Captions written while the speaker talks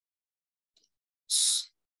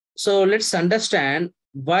So let's understand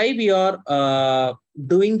why we are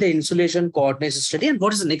doing the insulation coordination study and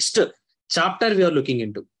what is the next chapter we are looking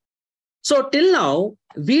into. So till now,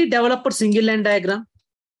 we developed a single line diagram.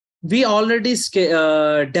 We already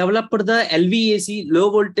developed the LVAC,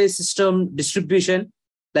 low voltage system distribution,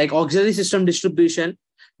 like auxiliary system distribution.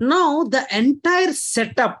 Now the entire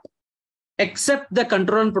setup, except the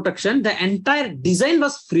control and protection, the entire design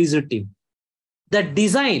was freeze team. The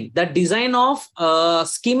design of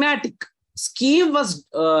schematic scheme was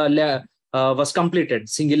completed.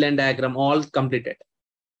 Single line diagram all completed.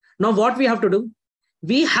 Now what we have to do?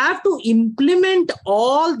 We have to implement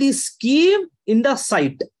all this scheme in the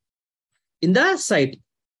site.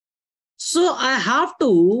 So I have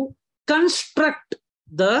to construct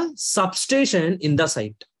the substation in the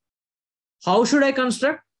site. How should I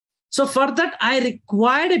construct? So for that, I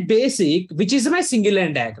required a basic, which is my single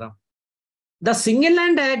line diagram. The single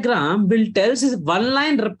line diagram will tell us one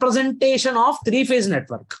line representation of three-phase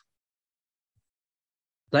network.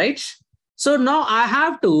 Right? So now I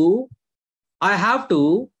have to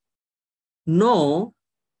know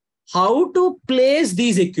how to place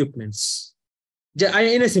these equipments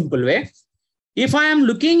in a simple way. If I am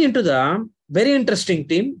looking into the very interesting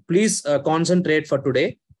thing, please concentrate for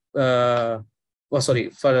today. For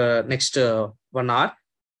next 1 hour.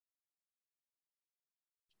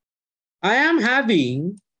 I am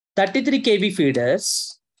having 33 kV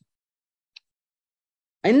feeders.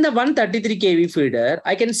 In the 133 kV feeder,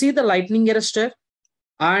 I can see the lightning arrestor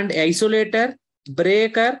and isolator,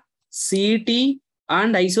 breaker, CT,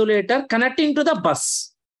 and isolator connecting to the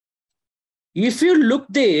bus. If you look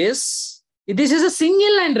this is a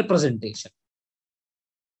single line representation.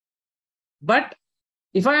 But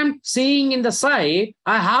if I am seeing in the site,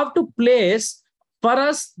 I have to place, for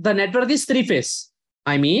us, the network is three-phase.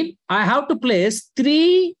 I mean, I have to place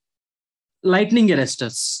 3 lightning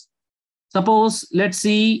arresters. Suppose, let's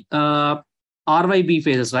see RYB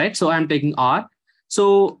phases, right? So I'm taking R.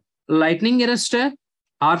 So lightning arrestor,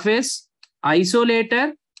 R phase,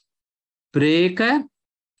 isolator, breaker,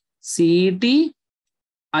 CT,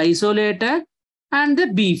 isolator, and the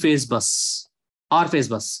B phase bus, R phase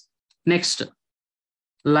bus. Next,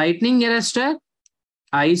 lightning arrestor,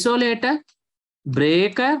 isolator,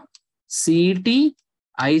 breaker, CT,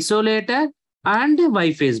 isolator, and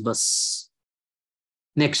Y phase bus.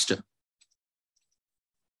 Next,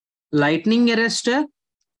 lightning arrestor,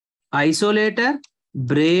 isolator,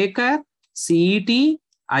 breaker, CT,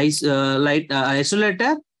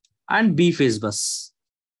 isolator, and B phase bus.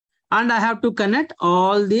 And I have to connect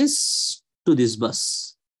all this to this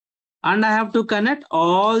bus. And I have to connect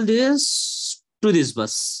all this to this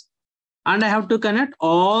bus. And I have to connect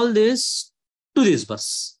all this to this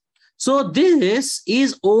bus. So this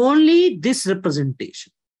is only this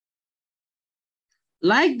representation.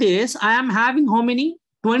 Like this, I am having how many?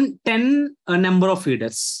 10 number of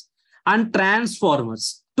feeders and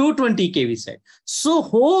transformers, 220 kV side. So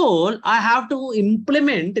whole I have to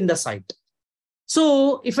implement in the site.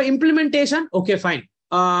 So if I implementation, okay, fine.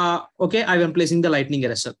 Okay, I am placing the lightning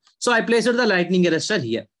arrestor. So I placed the lightning arrestor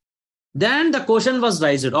here. Then the question was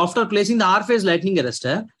raised. After placing the R phase lightning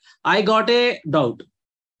arrestor, I got a doubt.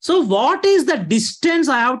 So what is the distance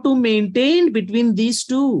I have to maintain between these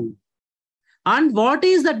two? And what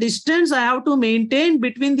is the distance I have to maintain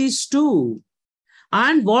between these two?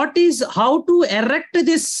 And what is how to erect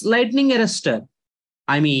this lightning arrestor?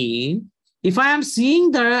 I mean, if I am seeing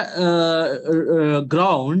the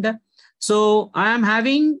ground, so I am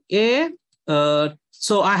having a,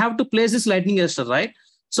 so I have to place this lightning arrestor, right?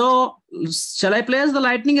 So shall I place the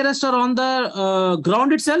lightning arrestor on the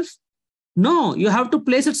ground itself? No, you have to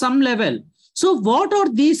place it some level. So what are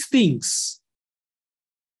these things?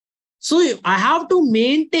 So I have to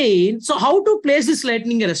maintain, so how to place this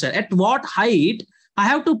lightning arrestor? At what height I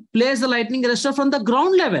have to place the lightning arrestor from the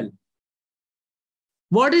ground level?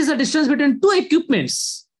 What is the distance between two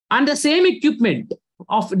equipments and the same equipment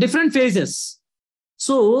of different phases?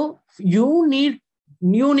 So you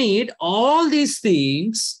need all these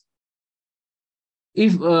things.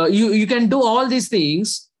 If you can do all these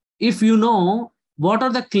things if you know what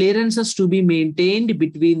are the clearances to be maintained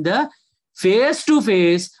between the phase to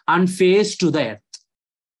phase and phase to the earth.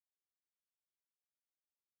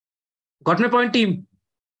 Got my point, team?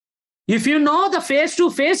 If you know the phase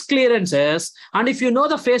to phase clearances and if you know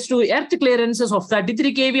the phase to earth clearances of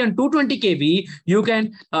 33 kV and 220 kV, you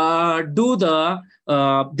can do the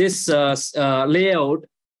layout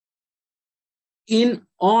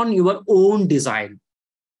on your own design.